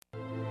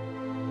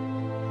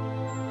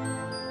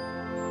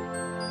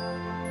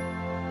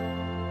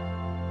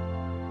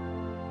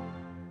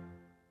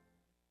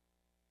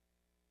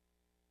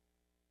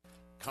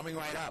Coming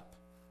right up,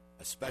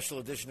 a special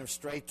edition of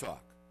Straight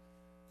Talk,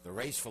 the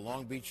race for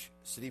Long Beach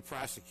City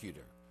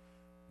Prosecutor,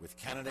 with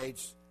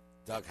candidates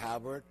Doug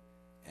Haubert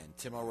and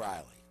Tim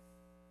O'Reilly.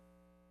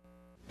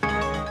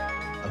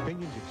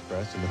 Opinions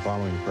expressed in the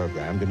following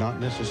program do not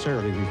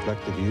necessarily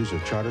reflect the views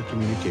of Charter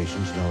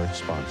Communications nor its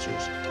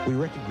sponsors. We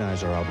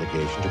recognize our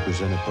obligation to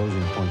present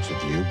opposing points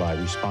of view by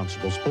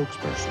responsible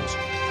spokespersons.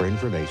 For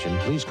information,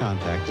 please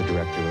contact the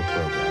director of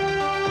program.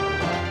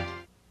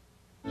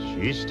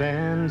 She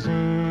stands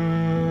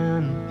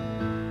in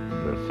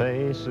the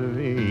face of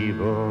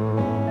evil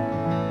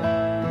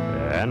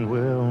and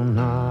will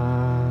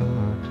not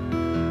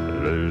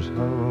lose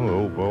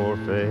hope or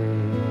faith.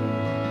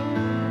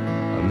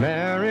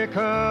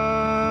 America,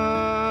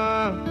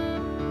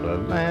 the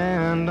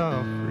land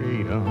of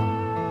freedom,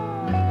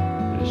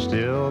 is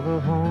still the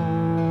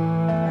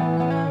home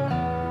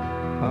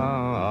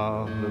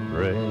of the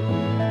brave.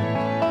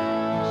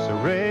 So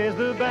raise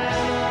the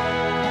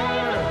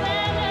banner,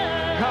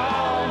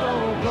 call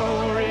Old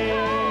Glory.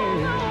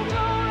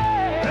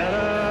 Let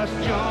us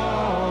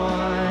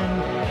join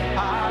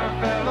our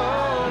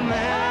fellow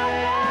man.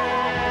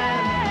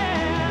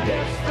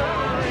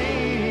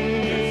 History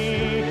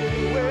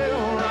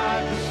will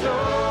write the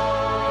story.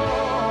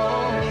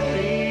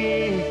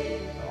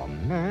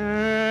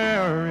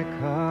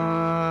 America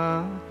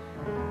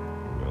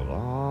will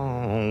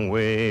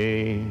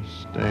always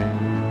stand.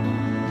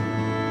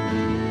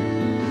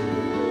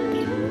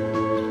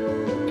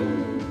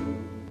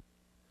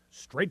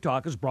 Straight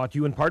Talk is brought to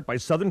you in part by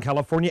Southern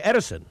California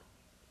Edison.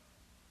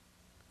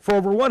 For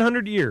over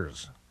 100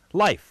 years,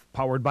 life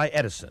powered by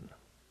Edison.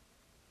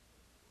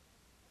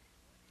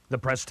 The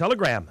Press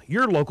Telegram,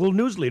 your local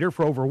news leader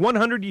for over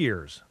 100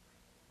 years.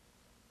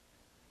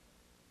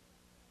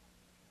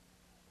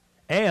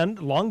 And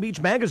Long Beach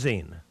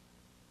Magazine.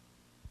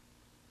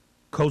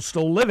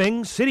 Coastal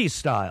Living, City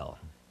Style.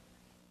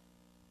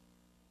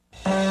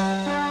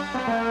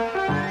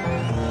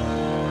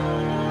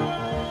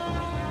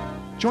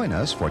 Join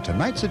us for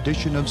tonight's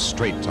edition of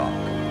Straight Talk.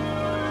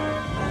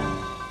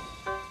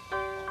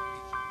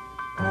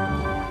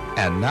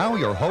 And now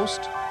your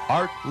host,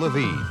 Art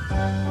Levine.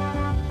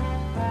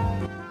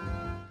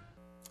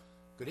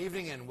 Good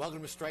evening and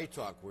welcome to Straight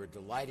Talk. We're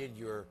delighted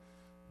you're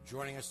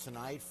joining us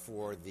tonight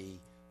for the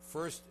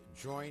first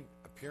joint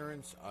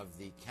appearance of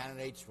the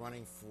candidates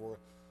running for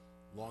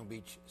Long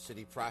Beach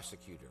City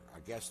Prosecutor.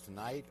 Our guests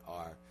tonight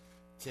are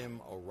Tim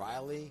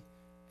O'Reilly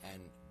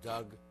and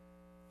Doug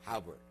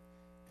Haubert.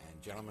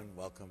 And gentlemen,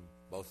 welcome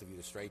both of you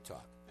to Straight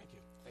Talk. Thank you.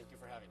 Thank you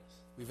for having us.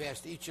 We've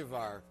asked each of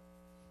our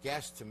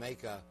guests to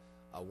make a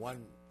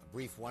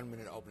brief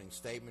one-minute opening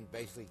statement,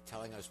 basically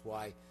telling us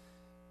why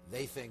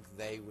they think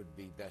they would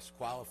be best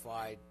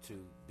qualified to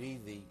be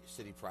the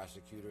city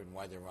prosecutor and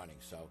why they're running.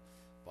 So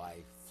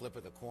by flip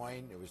of the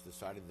coin, it was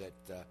decided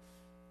that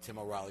Tim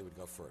O'Reilly would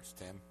go first.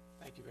 Tim?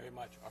 Thank you very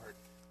much, Art.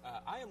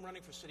 I am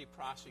running for city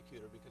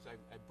prosecutor because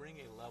I bring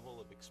a level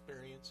of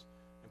experience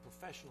and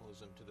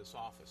professionalism to this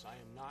office. I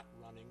am not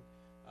running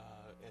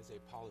as a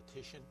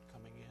politician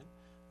coming in.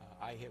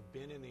 I have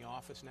been in the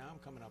office now. I'm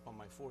coming up on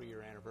my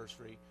 4-year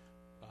anniversary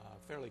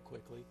fairly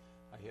quickly.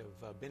 I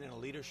have been in a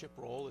leadership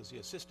role as the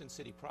assistant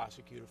city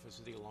prosecutor for the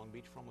city of Long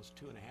Beach for almost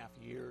 2.5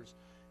 years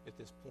at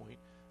this point.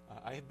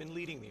 I have been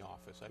leading the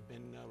office. I've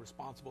been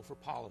responsible for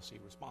policy,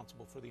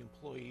 responsible for the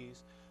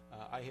employees.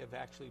 I have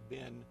actually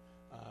been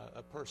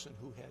a person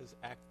who has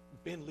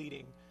been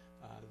leading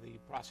the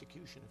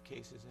prosecution of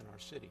cases in our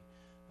city.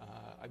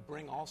 I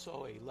bring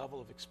also a level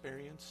of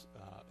experience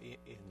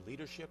in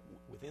leadership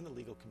within the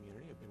legal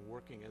community. I've been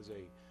working as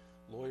a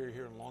lawyer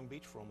here in Long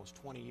Beach for almost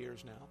 20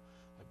 years now.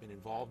 I've been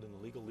involved in the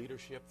legal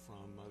leadership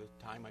from the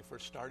time I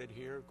first started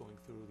here, going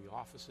through the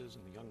offices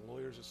and the Young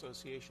Lawyers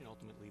Association,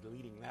 ultimately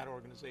leading that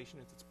organization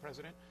as its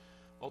president,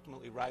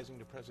 ultimately rising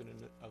to president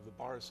of the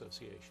Bar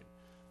Association.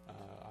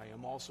 I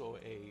am also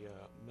a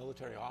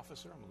military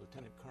officer. I'm a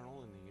lieutenant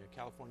colonel in the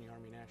California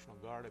Army National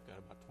Guard. I've got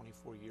about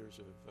 24 years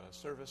of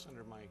service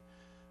under my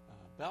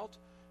belt,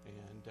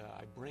 and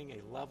I bring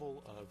a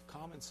level of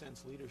common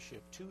sense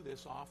leadership to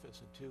this office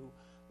and to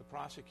the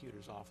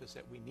prosecutor's office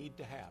that we need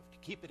to have to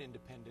keep it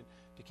independent,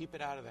 to keep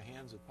it out of the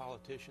hands of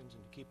politicians,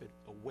 and to keep it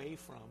away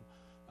from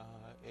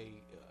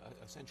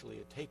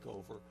essentially a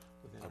takeover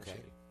within our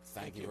city.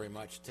 Thank you very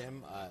much,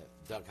 Tim.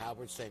 Doug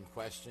Haubert, same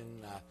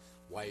question.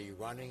 Why are you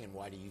running, and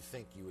why do you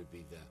think you would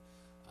be the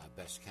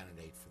best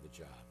candidate for the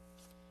job?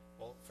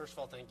 Well, first of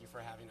all, thank you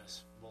for having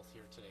us both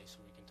here today so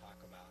we can talk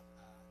about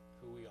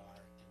who we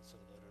are and so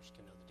the voters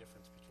can know the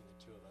difference between the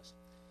two of us.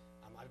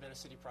 I've been a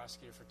city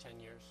prosecutor for 10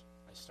 years.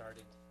 I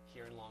started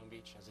here in Long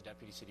Beach as a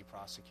deputy city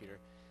prosecutor.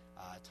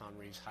 Tom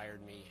Reeves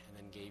hired me and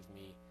then gave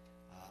me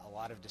a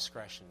lot of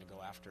discretion to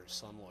go after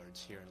slumlords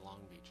here in Long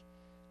Beach.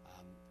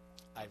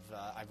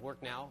 I've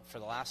worked now for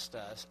the last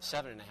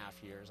 7.5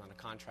 years on a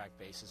contract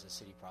basis as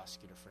city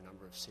prosecutor for a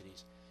number of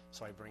cities,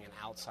 so I bring an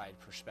outside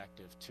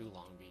perspective to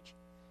Long Beach.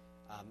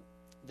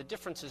 The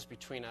differences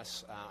between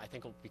us, I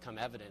think, will become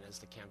evident as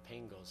the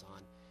campaign goes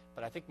on,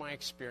 but I think my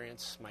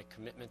experience, my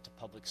commitment to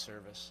public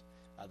service,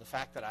 The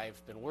fact that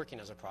I've been working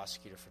as a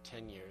prosecutor for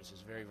 10 years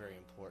is very, very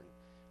important.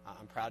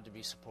 I'm proud to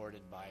be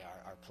supported by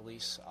our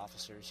police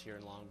officers here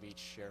in Long Beach.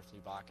 Sheriff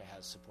Lubaka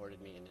has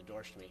supported me and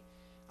endorsed me,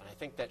 and I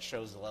think that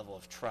shows the level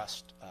of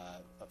trust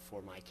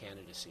for my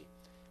candidacy.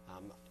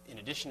 In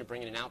addition to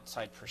bringing an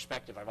outside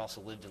perspective, I've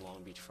also lived in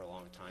Long Beach for a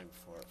long time,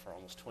 for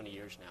almost 20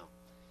 years now.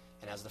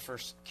 And as the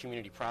first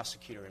community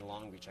prosecutor in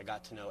Long Beach, I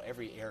got to know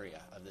every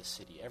area of this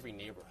city, every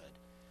neighborhood.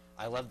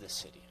 I love this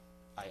city.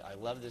 I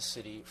love this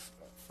city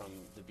from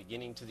the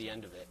beginning to the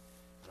end of it,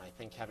 and I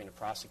think having a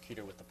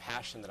prosecutor with the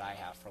passion that I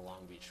have for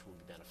Long Beach will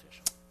be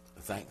beneficial.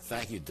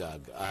 Thank you,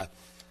 Doug.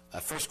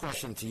 First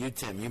question to you,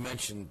 Tim. You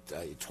mentioned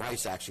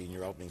twice, actually, in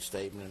your opening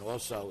statement and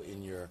also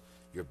in your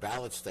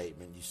ballot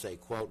statement, you say,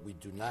 quote, "We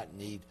do not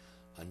need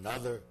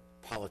another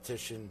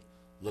politician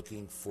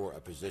looking for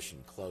a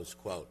position," close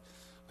quote.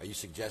 Are you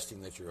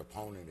suggesting that your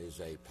opponent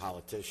is a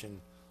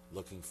politician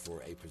looking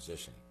for a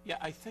position? Yeah,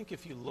 I think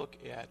if you look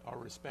at our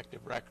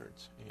respective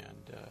records,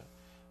 and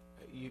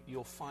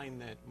you'll find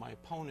that my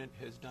opponent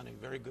has done a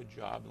very good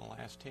job in the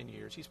last 10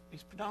 years. He's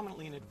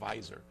predominantly an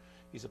advisor.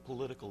 He's a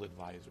political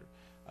advisor.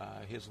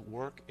 His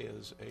work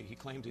is, he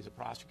claims he's a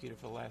prosecutor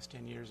for the last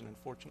 10 years, and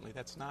unfortunately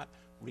that's not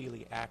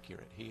really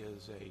accurate. He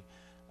is a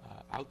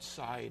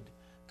outside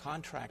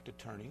contract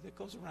attorney that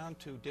goes around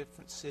to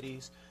different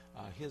cities.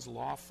 His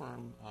law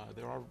firm,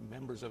 there are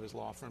members of his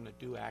law firm that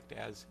do act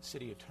as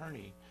city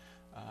attorney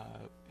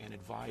and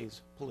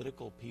advise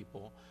political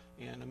people,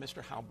 and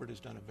Mr. Haubert has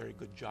done a very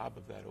good job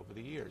of that over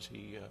the years.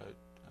 He,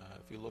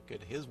 if you look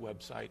at his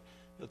website,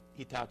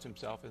 he touts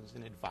himself as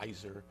an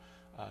advisor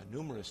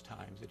numerous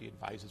times, that he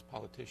advises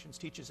politicians,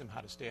 teaches them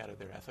how to stay out of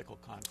their ethical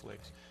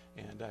conflicts,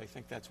 and I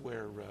think that's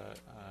where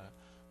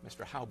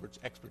Mr. Haubert's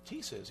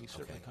expertise is. He's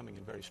certainly coming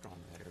in very strong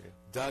in that area.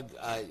 Doug,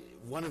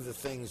 one of the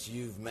things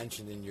you've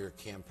mentioned in your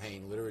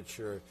campaign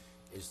literature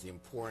is the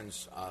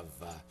importance of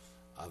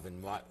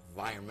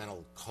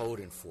environmental code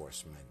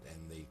enforcement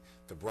and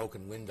the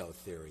broken window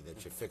theory,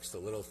 that you fix the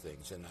little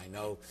things. And I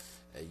know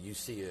you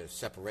see a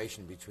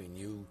separation between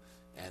you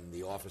and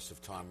the office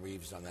of Tom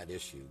Reeves on that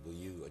issue. Will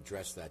you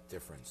address that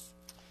difference?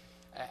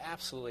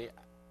 Absolutely.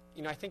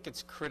 You know, I think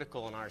it's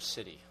critical in our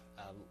city.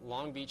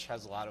 Long Beach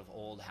has a lot of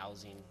old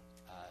housing.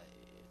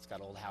 It's got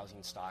old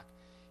housing stock.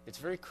 It's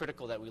very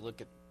critical that we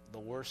look at the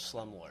worst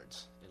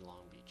slumlords in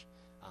Long Beach.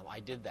 I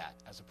did that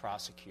as a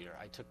prosecutor.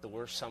 I took the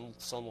worst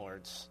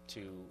slumlords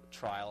to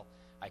trial.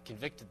 I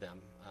convicted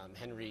them.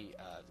 Henry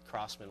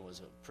Crossman was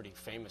a pretty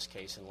famous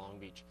case in Long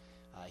Beach.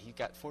 He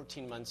got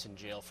 14 months in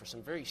jail for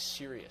some very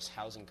serious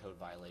housing code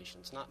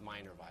violations, not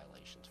minor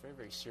violations, very,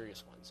 very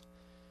serious ones.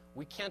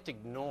 We can't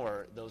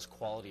ignore those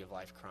quality of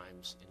life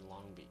crimes in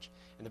Long Beach.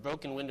 And the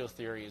broken window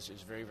theory is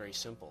very, very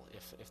simple.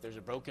 If there's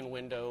a broken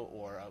window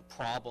or a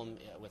problem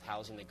with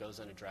housing that goes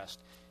unaddressed,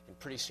 and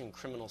pretty soon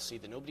criminals see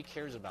that nobody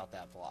cares about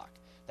that block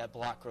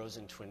grows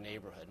into a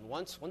neighborhood. And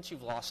once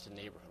you've lost a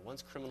neighborhood,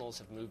 once criminals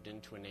have moved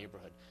into a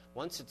neighborhood,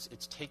 once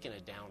it's taken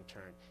a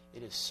downturn,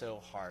 it is so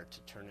hard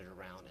to turn it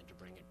around and to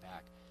bring it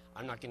back.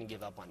 I'm not going to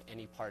give up on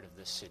any part of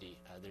this city.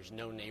 There's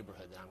no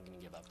neighborhood that I'm going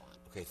to give up on.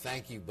 Okay,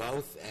 thank you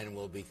both, and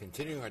we'll be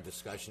continuing our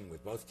discussion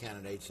with both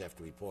candidates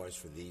after we pause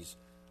for these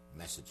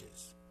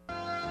messages.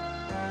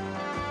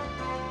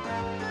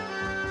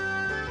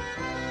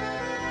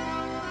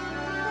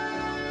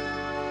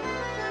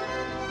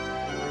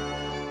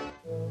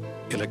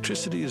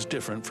 Electricity is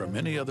different from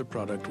any other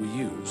product we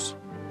use.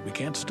 We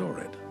can't store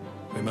it.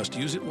 We must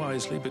use it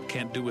wisely, but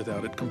can't do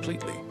without it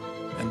completely.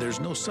 And there's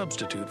no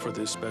substitute for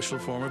this special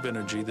form of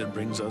energy that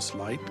brings us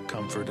light,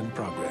 comfort, and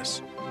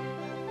progress.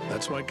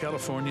 That's why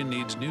California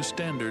needs new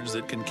standards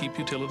that can keep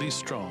utilities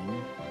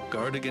strong,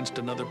 guard against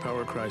another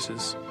power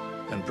crisis,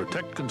 and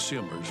protect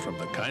consumers from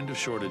the kind of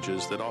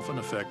shortages that often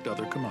affect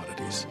other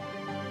commodities.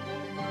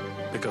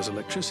 Because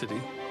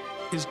electricity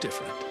is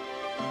different.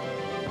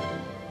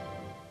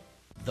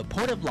 The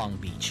Port of Long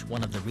Beach,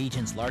 one of the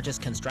region's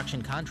largest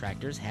construction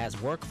contractors, has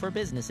work for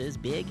businesses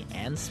big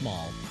and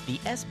small. The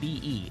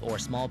SBE, or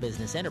Small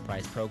Business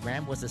Enterprise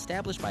Program, was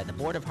established by the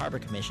Board of Harbor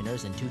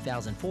Commissioners in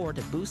 2004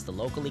 to boost the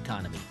local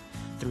economy.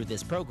 Through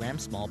this program,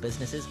 small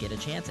businesses get a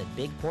chance at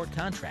big port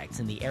contracts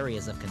in the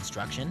areas of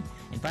construction,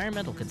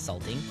 environmental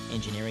consulting,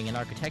 engineering and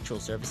architectural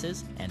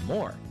services, and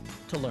more.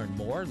 To learn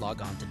more,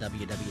 log on to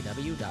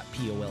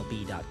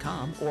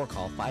www.polb.com or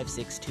call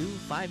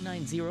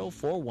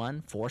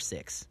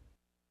 562-590-4146.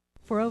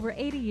 For over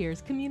 80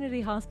 years,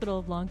 Community Hospital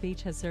of Long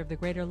Beach has served the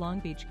greater Long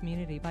Beach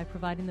community by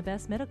providing the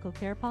best medical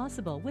care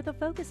possible with a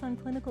focus on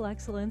clinical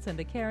excellence and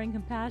a caring,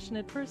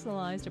 compassionate,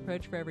 personalized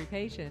approach for every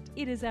patient.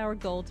 It is our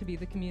goal to be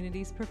the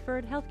community's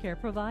preferred healthcare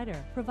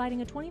provider,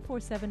 providing a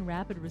 24/7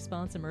 rapid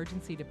response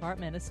emergency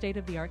department, a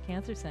state-of-the-art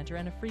cancer center,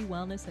 and a free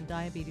wellness and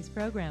diabetes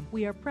program.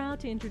 We are proud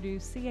to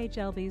introduce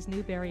CHLB's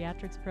new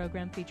bariatrics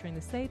program featuring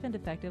the safe and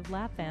effective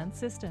lap band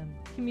system.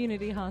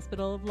 Community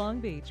Hospital of Long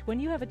Beach.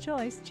 When you have a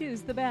choice,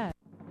 choose the best.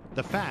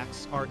 The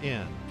facts are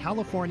in.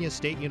 California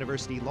State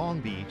University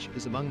Long Beach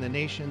is among the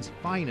nation's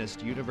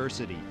finest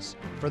universities.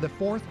 For the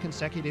fourth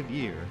consecutive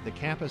year, the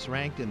campus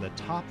ranked in the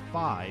top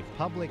 5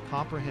 public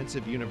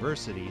comprehensive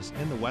universities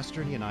in the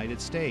western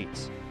United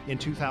States. In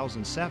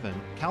 2007,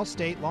 Cal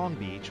State Long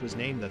Beach was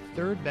named the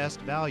 3rd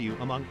best value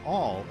among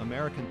all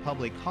American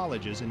public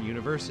colleges and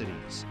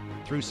universities.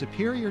 Through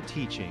superior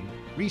teaching,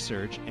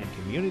 research, and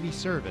community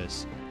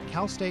service,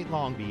 Cal State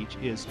Long Beach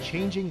is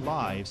changing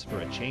lives for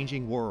a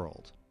changing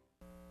world.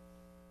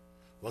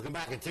 Welcome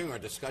back. Continuing our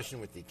discussion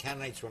with the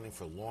candidates running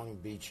for Long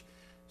Beach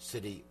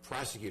City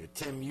Prosecutor.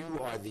 Tim, you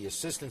are the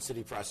Assistant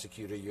City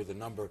Prosecutor. You're the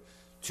number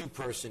 2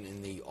 person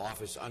in the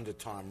office under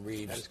Tom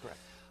Reeves. That is correct.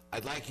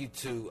 I'd like you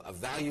to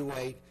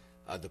evaluate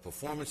the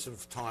performance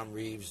of Tom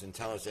Reeves and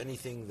tell us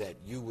anything that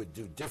you would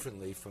do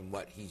differently from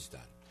what he's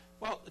done.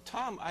 Well,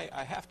 Tom,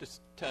 I have to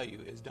tell you,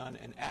 has done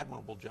an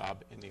admirable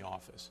job in the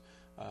office.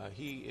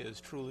 He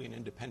is truly an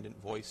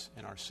independent voice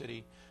in our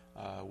city.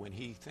 When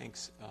he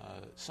thinks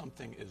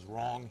something is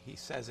wrong, he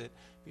says it.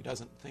 If he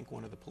doesn't think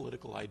one of the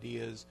political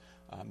ideas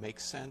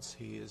makes sense,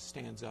 he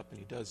stands up and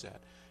he does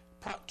that.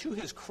 To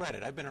his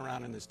credit, I've been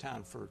around in this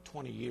town for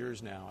 20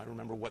 years now. I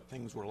remember what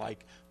things were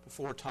like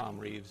before Tom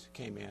Reeves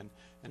came in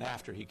and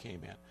after he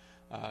came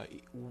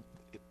in.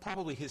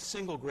 Probably his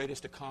single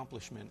greatest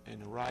accomplishment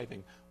in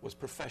arriving was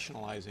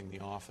professionalizing the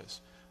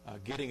office,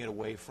 getting it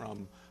away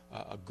from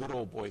a good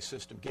old boy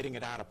system, getting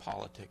it out of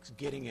politics,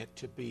 getting it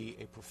to be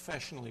a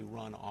professionally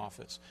run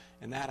office.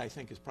 And that, I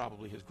think, is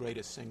probably his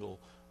greatest single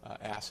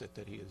asset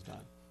that he has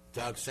done.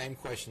 Doug, same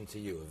question to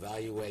you.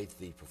 Evaluate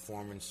the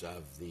performance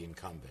of the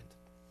incumbent.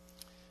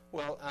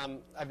 Well,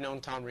 I've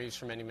known Tom Reeves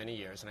for many, many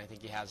years, and I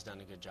think he has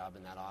done a good job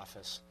in that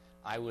office.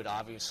 I would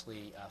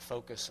obviously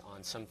focus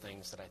on some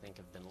things that I think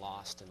have been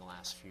lost in the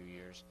last few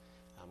years.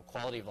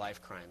 Quality of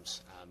life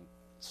crimes.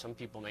 Some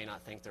people may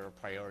not think they're a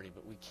priority,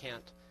 but we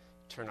can't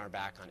turn our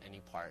back on any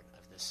part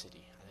of this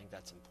city. I think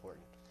that's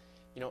important.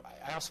 You know,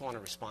 I also want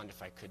to respond,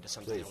 if I could, to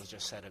something that was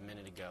just said a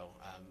minute ago.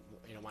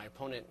 You know, my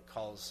opponent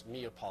calls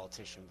me a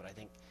politician, but I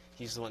think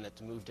he's the one that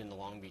moved into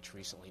Long Beach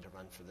recently to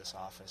run for this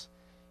office.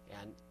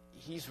 And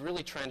he's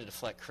really trying to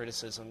deflect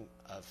criticism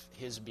of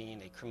his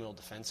being a criminal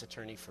defense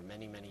attorney for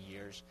many, many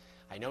years.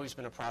 I know he's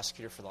been a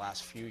prosecutor for the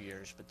last few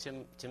years, but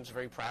Tim's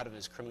very proud of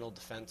his criminal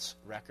defense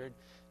record.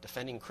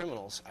 Defending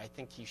criminals, I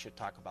think he should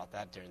talk about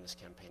that during this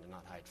campaign and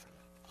not hide from it.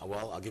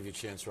 Well, I'll give you a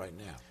chance right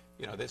now.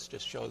 You know, this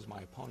just shows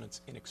my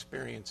opponent's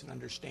inexperience in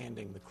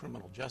understanding the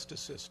criminal justice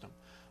system.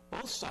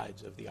 Both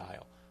sides of the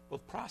aisle,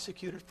 both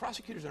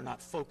prosecutors are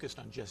not focused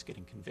on just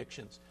getting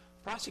convictions.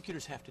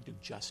 Prosecutors have to do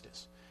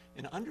justice.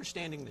 And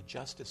understanding the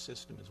justice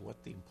system is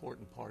what the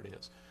important part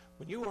is.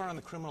 When you are on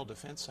the criminal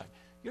defense side,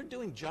 you're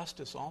doing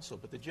justice also,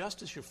 but the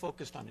justice, you're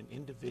focused on an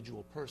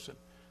individual person.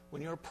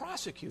 When you're a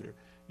prosecutor,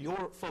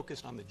 you're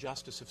focused on the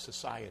justice of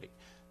society.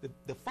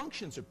 The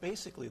functions are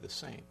basically the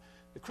same.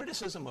 The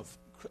criticism of,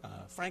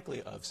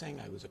 frankly, of saying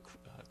I was a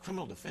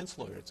criminal defense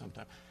lawyer at some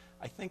time,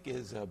 I think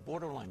is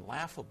borderline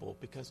laughable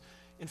because,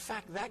 in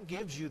fact, that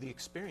gives you the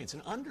experience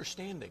and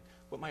understanding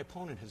what my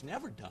opponent has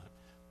never done,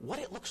 what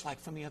it looks like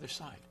from the other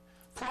side.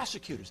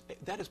 Prosecutors,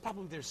 that is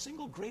probably their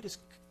single greatest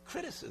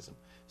criticism,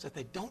 is that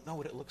they don't know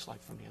what it looks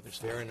like from the other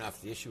side. Fair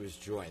enough. The issue is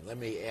joint. Let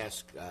me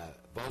ask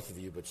both of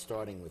you, but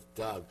starting with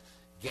Doug,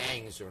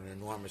 gangs are an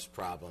enormous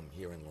problem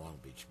here in Long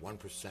Beach.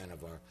 1%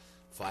 of our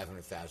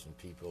 500,000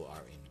 people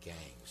are in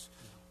gangs.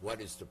 What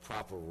is the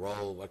proper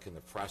role? What can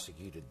the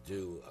prosecutor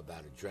do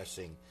about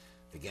addressing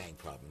the gang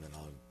problem? And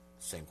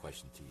same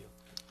question to you.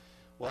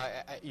 Well,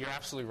 you're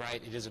absolutely right.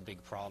 It is a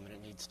big problem, and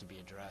it needs to be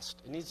addressed.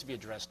 It needs to be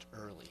addressed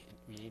early.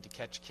 We need to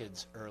catch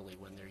kids early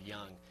when they're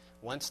young.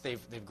 Once they've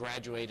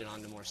graduated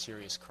onto more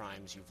serious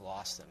crimes, you've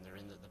lost them. They're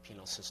in the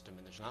penal system,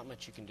 and there's not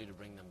much you can do to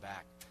bring them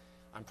back.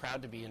 I'm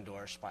proud to be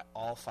endorsed by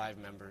all 5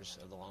 members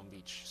of the Long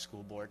Beach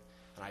School Board,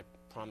 and I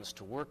promise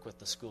to work with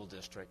the school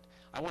district.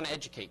 I want to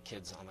educate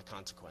kids on the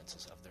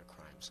consequences of their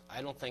crimes.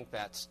 I don't think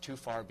that's too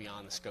far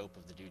beyond the scope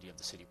of the duty of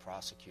the city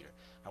prosecutor.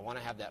 I want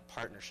to have that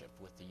partnership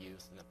with the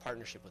youth and the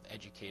partnership with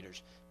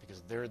educators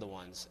because they're the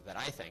ones that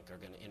I think are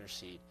going to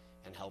intercede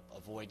and help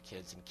avoid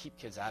kids and keep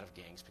kids out of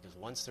gangs because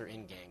once they're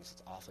in gangs,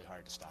 it's awfully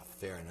hard to stop them.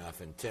 Fair enough.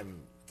 And Tim,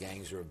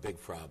 gangs are a big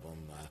problem.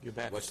 You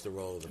bet. What's the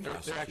role of the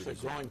prosecutors? They're actually a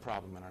growing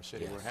problem in our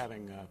city. Yes. We're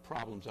having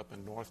problems up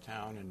in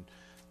Northtown and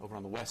over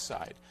on the west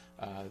side.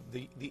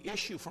 The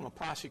issue from a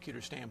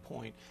prosecutor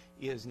standpoint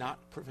is not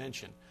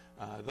prevention.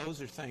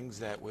 Those are things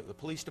that the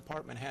police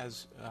department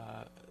has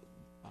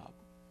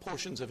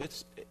portions of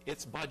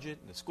its budget,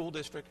 and the school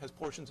district has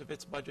portions of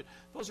its budget.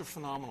 Those are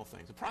phenomenal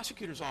things. The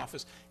prosecutor's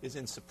office is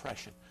in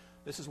suppression.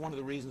 This is one of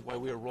the reasons why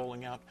we are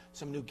rolling out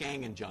some new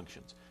gang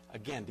injunctions.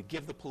 again, to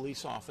give the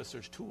police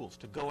officers tools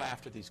to go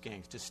after these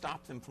gangs, to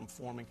stop them from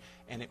forming,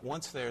 and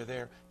once they're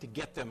there, to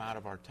get them out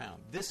of our town.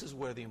 This is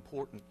where the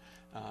important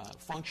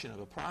function of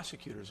a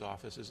prosecutor's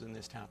office is in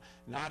this town.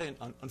 Not in,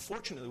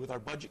 unfortunately, with our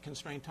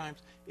budget-constrained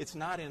times, it's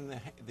not in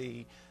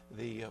the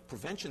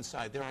prevention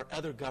side. There are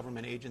other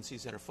government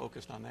agencies that are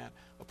focused on that.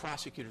 A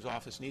prosecutor's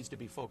office needs to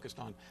be focused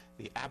on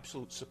the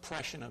absolute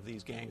suppression of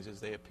these gangs as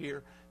they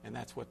appear, and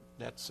that's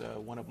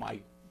one of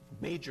my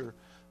major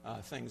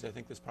things I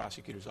think this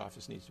prosecutor's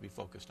office needs to be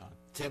focused on.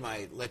 Tim,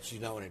 I let you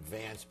know in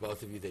advance,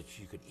 both of you, that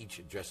you could each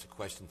address a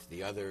question to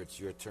the other. It's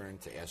your turn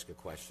to ask a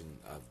question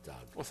of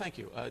Doug. Well, thank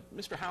you.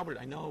 Mr. Haubert,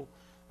 I know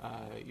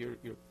you're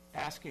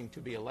asking to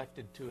be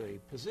elected to a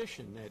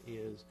position that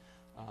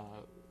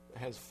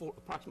has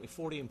approximately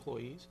 40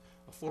 employees,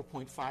 a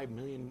 $4.5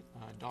 million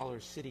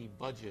city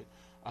budget.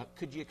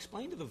 Could you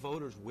explain to the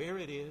voters where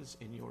it is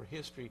in your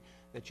history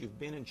that you've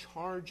been in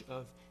charge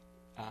of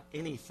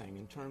anything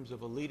in terms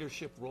of a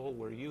leadership role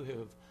where you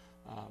have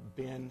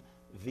been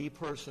the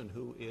person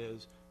who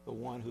is the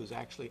one who's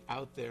actually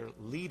out there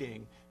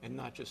leading and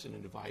not just in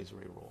an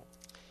advisory role?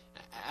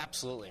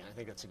 Absolutely, and I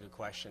think that's a good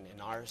question.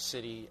 In our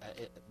city,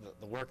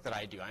 the work that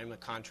I do, I'm a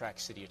contract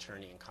city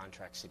attorney and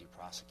contract city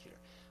prosecutor.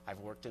 I've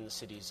worked in the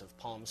cities of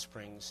Palm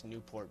Springs,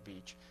 Newport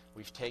Beach.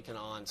 We've taken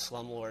on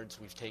slumlords,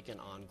 we've taken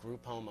on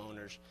group home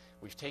owners,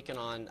 we've taken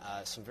on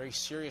some very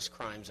serious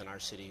crimes in our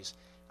cities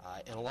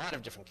in a lot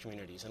of different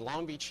communities. And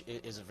Long Beach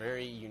is a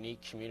very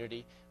unique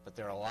community, but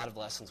there are a lot of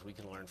lessons we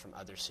can learn from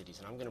other cities.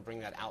 And I'm going to bring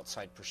that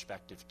outside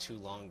perspective to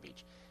Long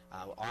Beach.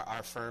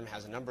 Our firm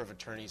has a number of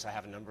attorneys. I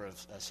have a number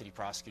of city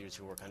prosecutors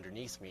who work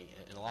underneath me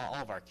in all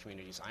of our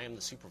communities. I am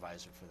the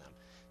supervisor for them.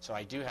 So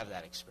I do have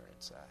that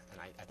experience, and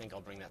I think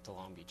I'll bring that to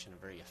Long Beach in a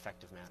very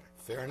effective manner.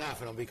 Fair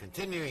enough, and I'll be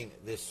continuing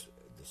this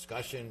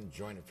discussion,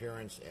 joint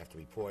appearance, after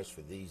we pause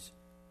for these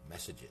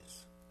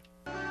messages.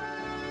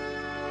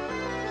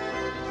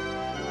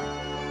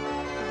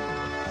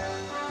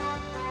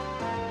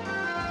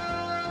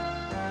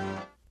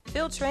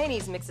 Phil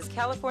Trainees mixes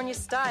California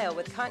style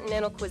with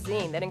continental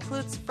cuisine that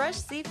includes fresh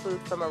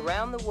seafood from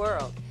around the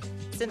world.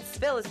 Since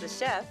Phil is the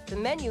chef, the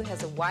menu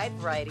has a wide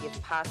variety of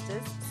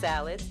pastas,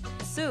 salads,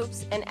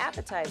 soups, and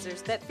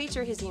appetizers that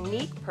feature his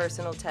unique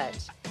personal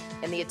touch.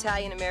 And the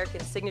Italian-American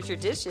signature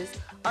dishes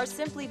are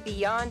simply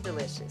beyond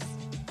delicious.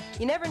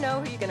 You never know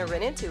who you're going to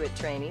run into at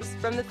Trainees,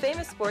 from the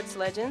famous sports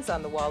legends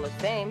on the Wall of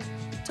Fame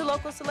to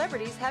local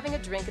celebrities having a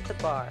drink at the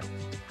bar.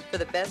 For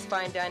the best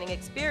fine dining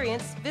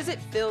experience, visit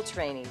Phil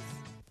Trainees.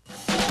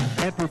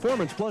 At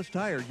Performance Plus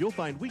Tire, you'll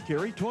find we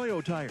carry Toyo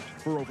tires.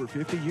 For over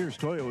 50 years,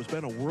 Toyo has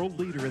been a world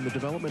leader in the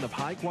development of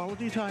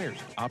high-quality tires.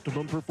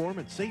 Optimum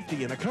performance,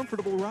 safety, and a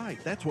comfortable ride.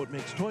 That's what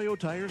makes Toyo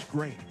tires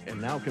great.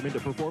 And now come into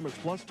Performance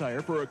Plus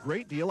Tire for a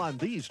great deal on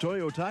these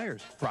Toyo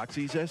tires.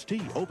 Proxys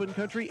ST, Open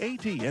Country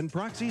AT, and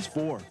Proxys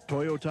 4.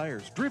 Toyo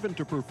tires, driven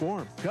to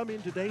perform. Come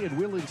in today and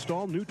we'll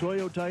install new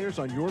Toyo tires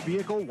on your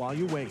vehicle while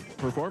you wait.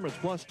 Performance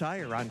Plus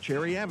Tire on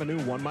Cherry Avenue,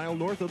 1 mile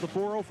north of the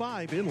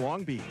 405 in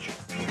Long Beach.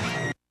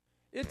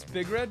 It's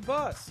Big Red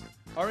Bus.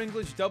 Our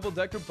English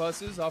double-decker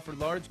buses offer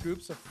large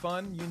groups a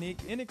fun, unique,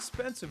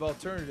 inexpensive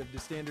alternative to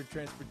standard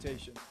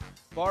transportation.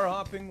 Bar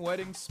hopping,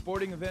 weddings,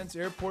 sporting events,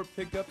 airport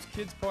pickups,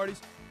 kids' parties,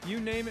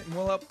 you name it, and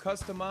we'll help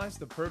customize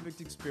the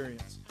perfect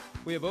experience.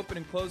 We have open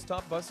and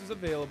closed-top buses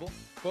available.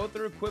 Both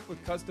are equipped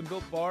with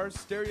custom-built bars,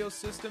 stereo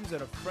systems,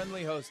 and a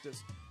friendly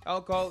hostess.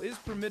 Alcohol is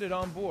permitted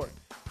on board.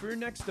 For your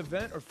next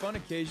event or fun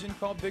occasion,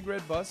 call Big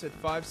Red Bus at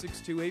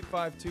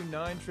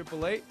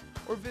 562-852-9888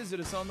 or visit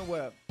us on the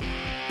web.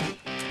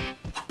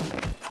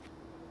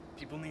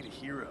 People need a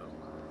hero.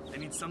 They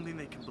need something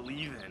they can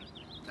believe in.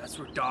 That's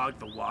where Dog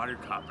the Water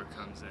Copper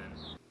comes in.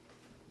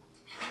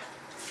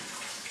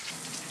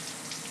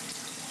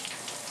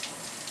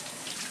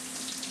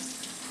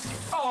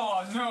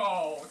 Oh,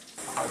 no!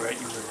 All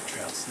right, you little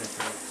trail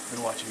sniffer. I've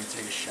been watching you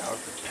take a shower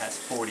for the past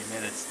 40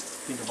 minutes.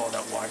 Think of all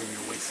that water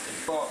you're wasting.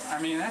 Well,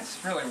 I mean, that's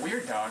really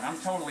weird, Dog. I'm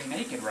totally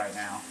naked right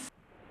now.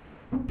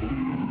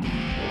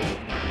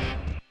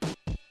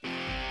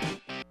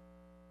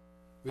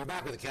 We're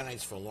back with the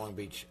candidates for Long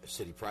Beach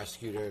City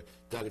Prosecutor.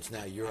 Doug, it's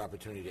now your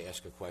opportunity to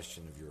ask a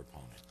question of your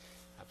opponent.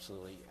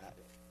 Absolutely.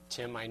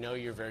 Tim, I know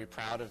you're very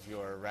proud of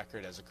your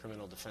record as a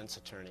criminal defense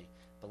attorney,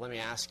 but let me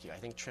ask you, I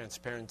think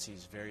transparency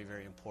is very,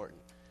 very important.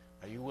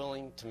 Are you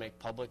willing to make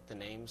public the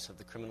names of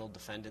the criminal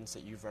defendants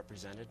that you've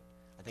represented?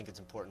 I think it's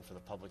important for the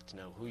public to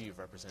know who you've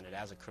represented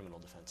as a criminal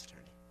defense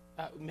attorney.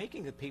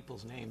 Making the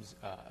people's names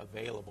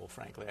available,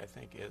 frankly, I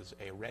think is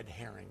a red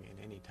herring in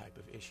any type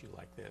of issue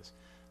like this.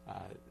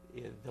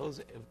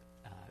 Those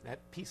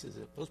pieces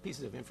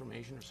of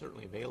information are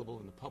certainly available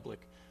in the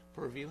public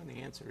purview, and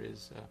the answer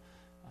is,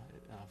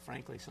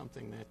 frankly,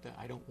 something that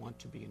I don't want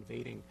to be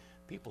invading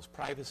people's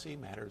privacy.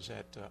 Matters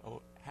that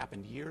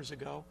happened years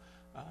ago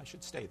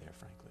should stay there,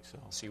 frankly.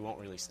 So you won't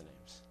release the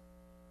names?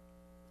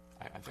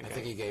 I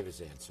think he gave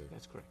his answer.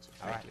 That's correct, sir.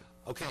 Thank you.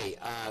 Okay.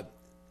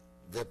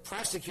 The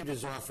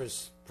prosecutor's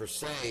office, per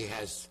se,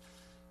 has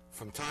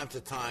from time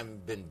to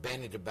time been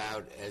bandied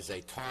about as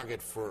a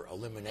target for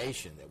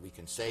elimination, that we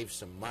can save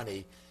some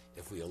money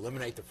if we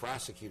eliminate the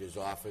prosecutor's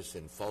office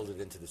and fold it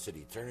into the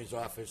city attorney's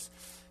office,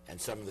 and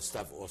some of the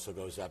stuff also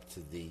goes up to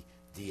the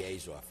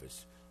DA's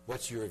office.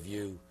 What's your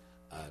view,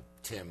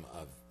 Tim,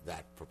 of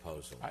that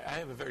proposal? I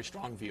have a very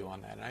strong view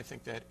on that, and I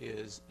think that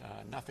is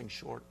nothing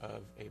short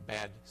of a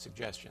bad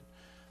suggestion.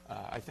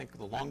 I think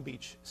the Long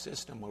Beach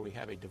system, where we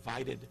have a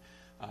divided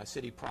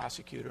city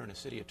prosecutor and a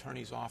city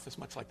attorney's office,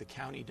 much like the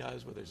county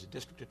does, where there's a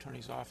district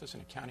attorney's office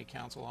and a county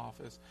council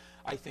office,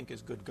 I think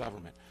is good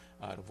government.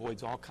 It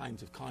avoids all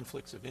kinds of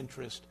conflicts of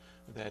interest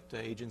that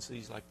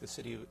agencies like the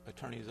city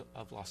attorneys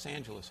of Los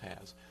Angeles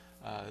has.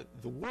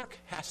 The work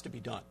has to be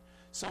done.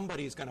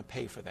 Somebody is going to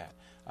pay for that.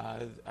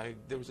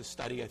 There was a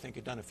study, I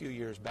think, done a few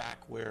years back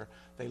where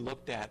they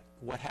looked at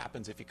what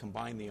happens if you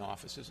combine the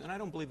offices, and I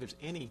don't believe there's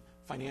any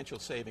financial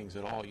savings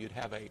at all. You'd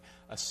have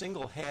a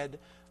single head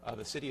of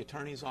a city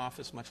attorney's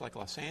office, much like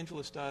Los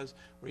Angeles does,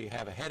 where you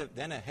have a head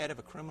of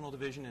a criminal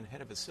division and a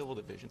head of a civil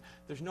division.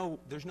 There's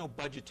no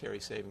budgetary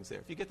savings there.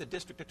 If you get the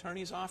district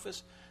attorney's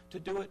office to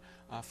do it,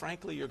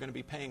 frankly, you're going to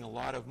be paying a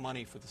lot of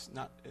money for this,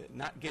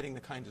 not getting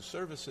the kinds of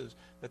services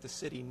that the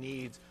city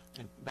needs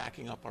and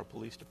backing up our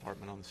police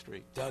department on the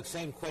street. Doug,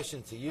 same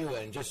question to you,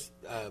 and just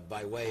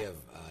by way of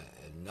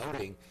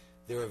noting,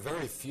 there are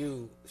very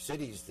few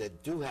cities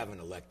that do have an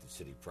elected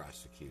city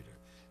prosecutor.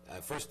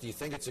 First, do you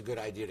think it's a good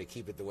idea to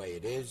keep it the way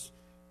it is?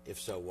 If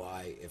so,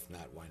 why? If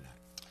not, why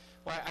not?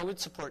 Well, I would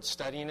support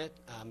studying it.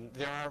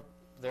 There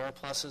are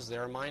pluses,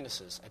 there are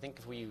minuses. I think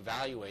if we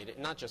evaluate it,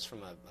 not just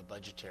from a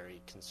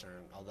budgetary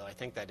concern, although I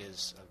think that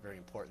is a very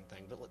important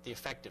thing, but the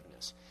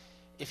effectiveness.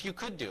 If you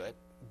could do it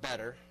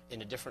better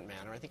in a different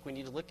manner, I think we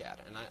need to look at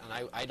it.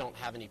 And I don't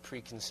have any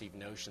preconceived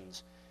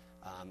notions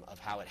of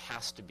how it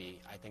has to be.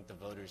 I think the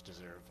voters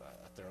deserve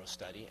a thorough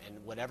study,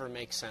 and whatever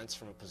makes sense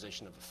from a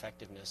position of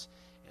effectiveness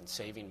and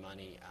saving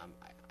money,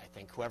 I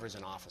think whoever's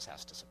in office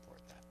has to support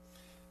that.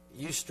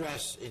 You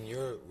stress in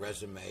your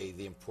resume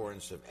the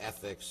importance of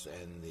ethics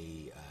and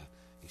the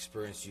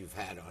experience you've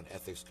had on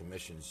ethics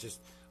commissions. Just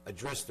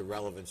address the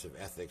relevance of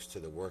ethics to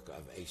the work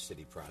of a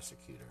city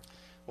prosecutor.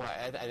 Well,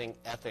 I think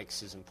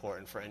ethics is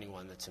important for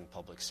anyone that's in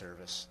public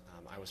service.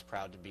 I was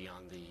proud to be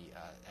on the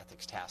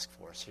ethics task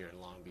force here in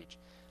Long Beach.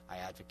 I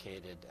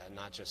advocated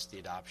not just the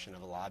adoption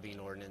of a lobbying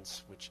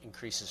ordinance, which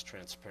increases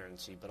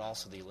transparency, but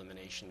also the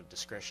elimination of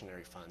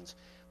discretionary funds,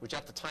 which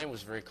at the time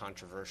was very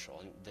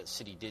controversial, and the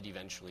city did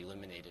eventually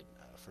eliminate it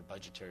for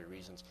budgetary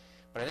reasons.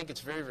 But I think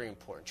it's very, very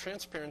important.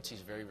 Transparency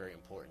is very, very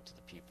important to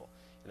the people,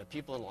 and the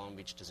people in Long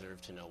Beach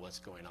deserve to know what's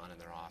going on in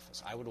their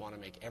office. I would want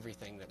to make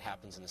everything that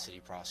happens in the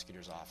city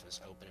prosecutor's office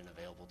open and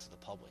available to the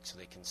public so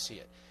they can see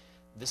it.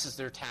 This is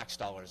their tax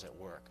dollars at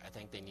work. I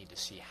think they need to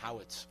see how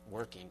it's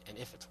working and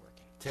if it's working.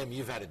 Tim,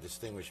 you've had a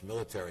distinguished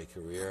military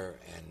career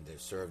and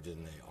served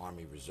in the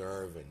Army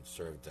Reserve and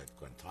served at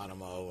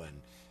Guantanamo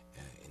and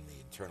in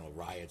the internal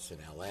riots in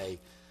L.A.,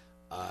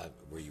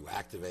 where you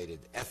activated.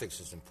 Ethics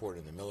is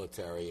important in the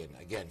military, and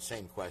again,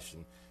 same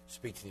question.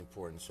 Speak to the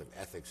importance of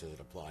ethics as it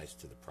applies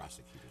to the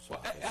prosecutor's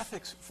office.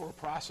 Ethics for a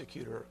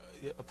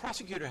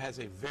prosecutor has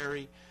a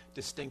very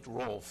distinct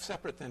role,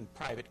 separate than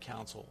private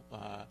counsel.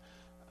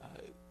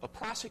 A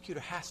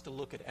prosecutor has to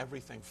look at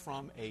everything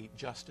from a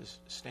justice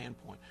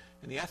standpoint.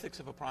 And the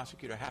ethics of a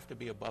prosecutor have to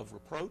be above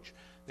reproach.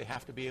 They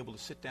have to be able to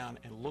sit down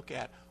and look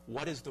at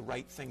what is the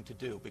right thing to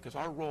do, because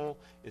our role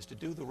is to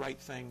do the right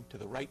thing to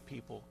the right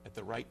people at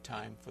the right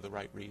time for the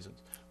right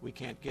reasons. We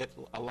can't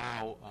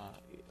allow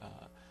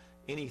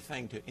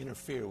anything to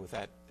interfere with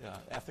that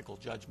ethical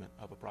judgment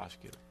of a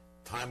prosecutor.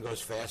 Time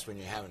goes fast when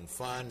you're having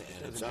fun,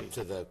 and it's up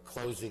to the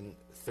closing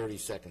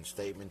 30-second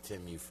statement.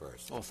 Tim, you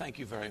first. Well, thank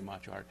you very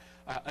much, Art.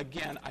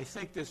 Again, I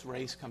think this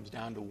race comes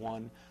down to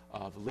one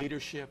of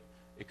leadership,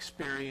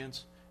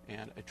 experience,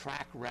 and a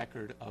track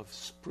record of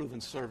proven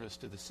service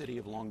to the city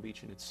of Long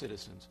Beach and its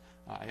citizens.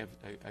 I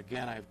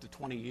have the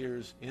 20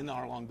 years in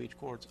our Long Beach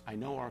courts. I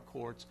know our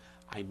courts.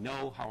 I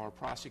know how our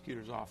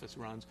prosecutor's office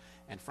runs,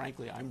 and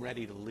frankly, I'm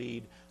ready to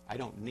lead. I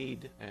don't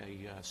need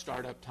a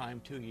startup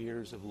time, 2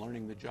 years of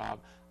learning the job.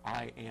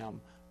 I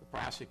am the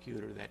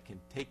prosecutor that can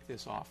take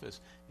this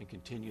office and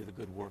continue the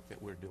good work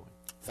that we're doing.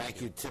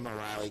 Thank you, Tim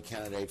O'Reilly,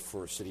 candidate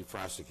for city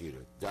prosecutor.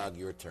 Doug,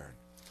 your turn.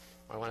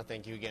 I want to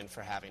thank you again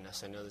for having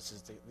us. I know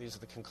these are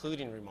the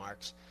concluding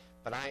remarks,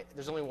 but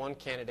there's only one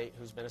candidate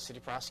who's been a city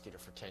prosecutor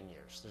for 10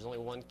 years. There's only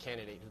one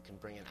candidate who can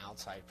bring an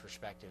outside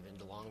perspective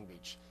into Long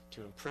Beach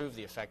to improve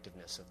the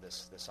effectiveness of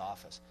this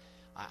office.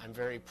 I'm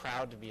very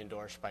proud to be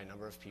endorsed by a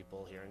number of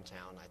people here in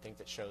town. I think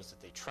that shows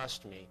that they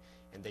trust me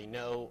and they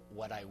know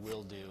what I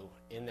will do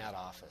in that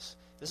office.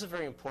 This is a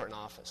very important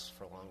office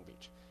for Long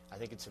Beach. I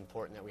think it's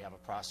important that we have a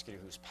prosecutor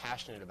who's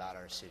passionate about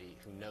our city,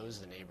 who knows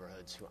the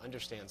neighborhoods, who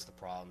understands the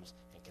problems,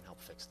 and can help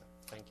fix them.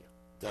 Thank you.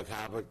 Doug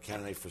Haubert,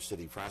 candidate for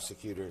city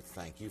prosecutor,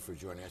 thank you for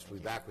joining us. We'll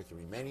be back with the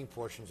remaining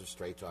portions of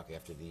Straight Talk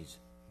after these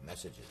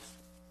messages.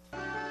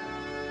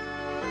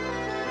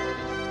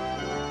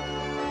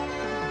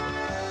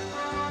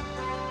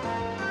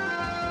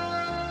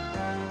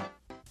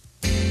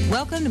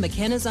 Welcome to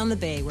McKenna's on the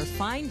Bay, where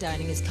fine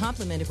dining is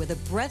complemented with a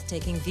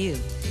breathtaking view.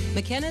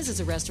 McKenna's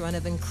is a restaurant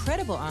of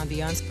incredible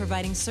ambiance,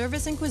 providing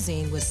service and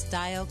cuisine with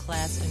style,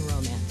 class, and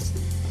romance.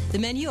 The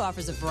menu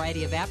offers a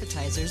variety of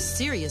appetizers,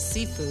 serious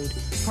seafood,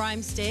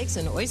 prime steaks,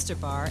 an oyster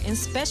bar, and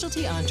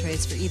specialty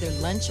entrees for either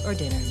lunch or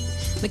dinner.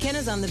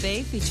 McKenna's on the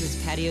Bay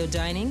features patio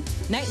dining,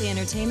 nightly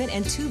entertainment,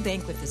 and 2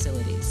 banquet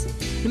facilities.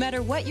 No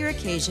matter what your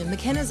occasion,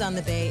 McKenna's on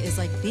the Bay is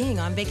like being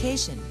on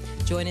vacation.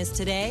 Join us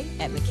today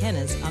at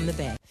McKenna's on the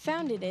Bay.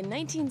 Founded in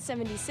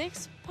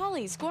 1976,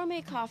 Polly's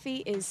Gourmet Coffee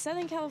is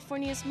Southern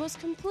California's most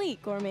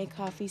complete gourmet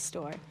coffee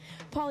store.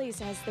 Polly's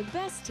has the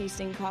best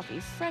tasting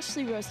coffee,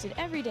 freshly roasted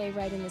every day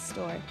right in the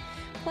store,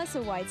 plus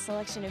a wide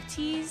selection of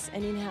teas,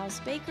 an in-house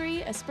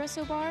bakery,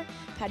 espresso bar,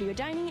 patio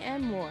dining,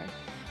 and more.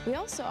 We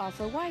also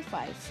offer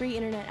Wi-Fi, free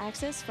internet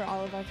access for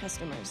all of our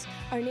customers.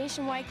 Our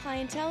nationwide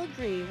clientele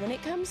agree when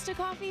it comes to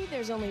coffee,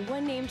 there's only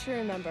one name to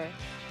remember,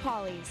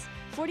 Polly's,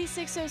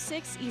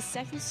 4606 East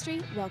 2nd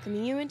Street,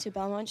 welcoming you into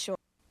Belmont Shore.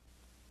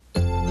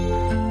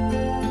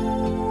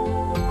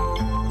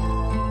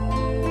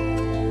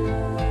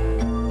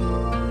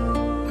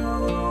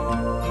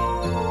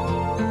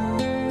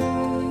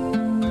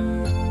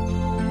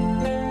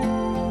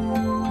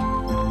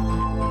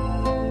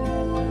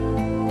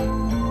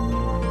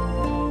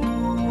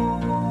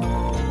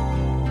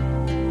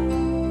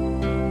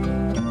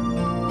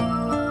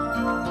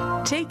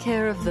 Take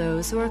care of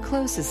those who are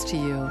closest to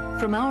you,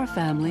 from our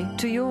family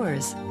to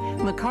yours.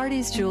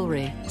 McCarty's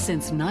Jewelry,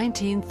 since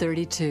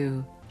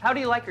 1932. How do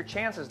you like your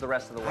chances the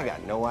rest of the way? I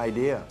got no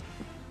idea.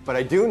 But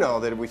I do know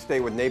that if we stay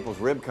with Naples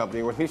Rib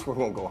Company, at least we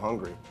won't go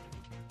hungry.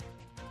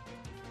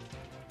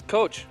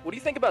 Coach, what do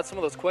you think about some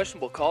of those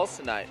questionable calls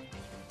tonight?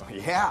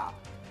 Yeah,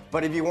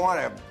 but if you want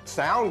a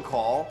sound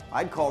call,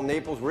 I'd call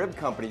Naples Rib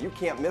Company. You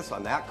can't miss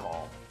on that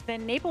call.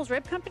 Then Naples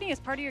Rib Company is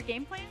part of your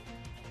game plan?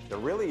 There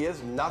really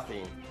is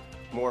nothing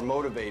more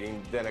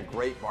motivating than a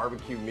great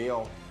barbecue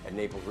meal at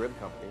Naples Rib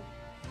Company.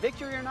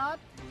 Victory or not,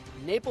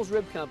 Naples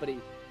Rib Company,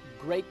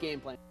 great game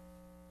plan.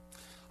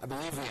 I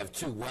believe we have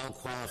 2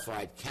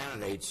 well-qualified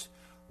candidates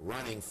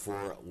running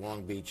for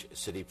Long Beach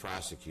City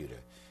Prosecutor.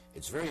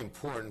 It's very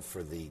important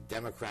for the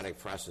democratic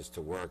process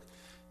to work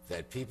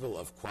that people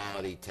of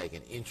quality take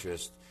an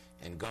interest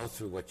and go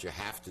through what you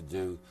have to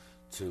do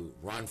to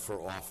run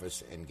for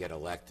office and get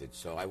elected.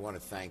 So I want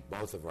to thank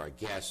both of our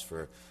guests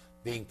for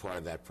being part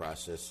of that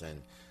process, and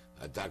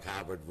Doug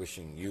Haubert,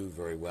 wishing you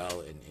very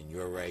well in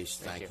your race.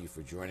 Thank you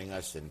for joining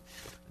us. And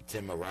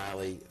Tim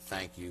O'Reilly,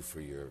 thank you for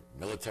your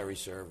military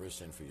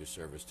service and for your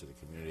service to the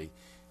community.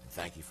 And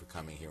thank you for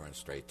coming here on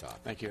Straight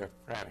Talk. Thank you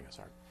for having us,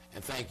 Art.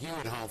 And thank you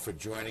at home for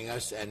joining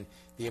us. And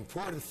the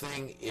important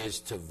thing is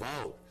to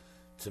vote,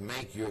 to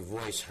make your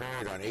voice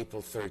heard on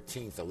April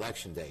 13th,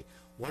 Election Day.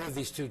 One of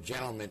these 2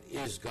 gentlemen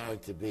is going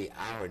to be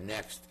our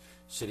next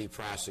city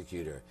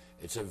prosecutor.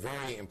 It's a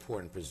very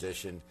important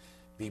position.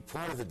 Be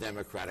part of the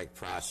democratic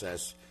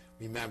process.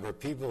 Remember,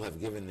 people have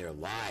given their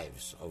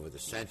lives over the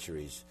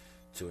centuries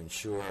to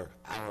ensure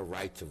our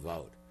right to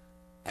vote.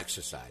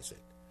 Exercise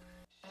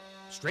it.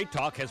 Straight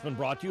Talk has been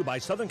brought to you by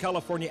Southern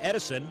California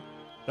Edison,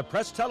 the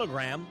Press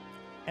Telegram,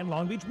 and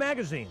Long Beach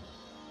Magazine.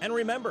 And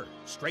remember,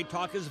 Straight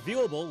Talk is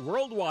viewable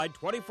worldwide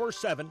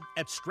 24/7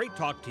 at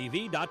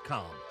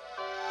straighttalktv.com.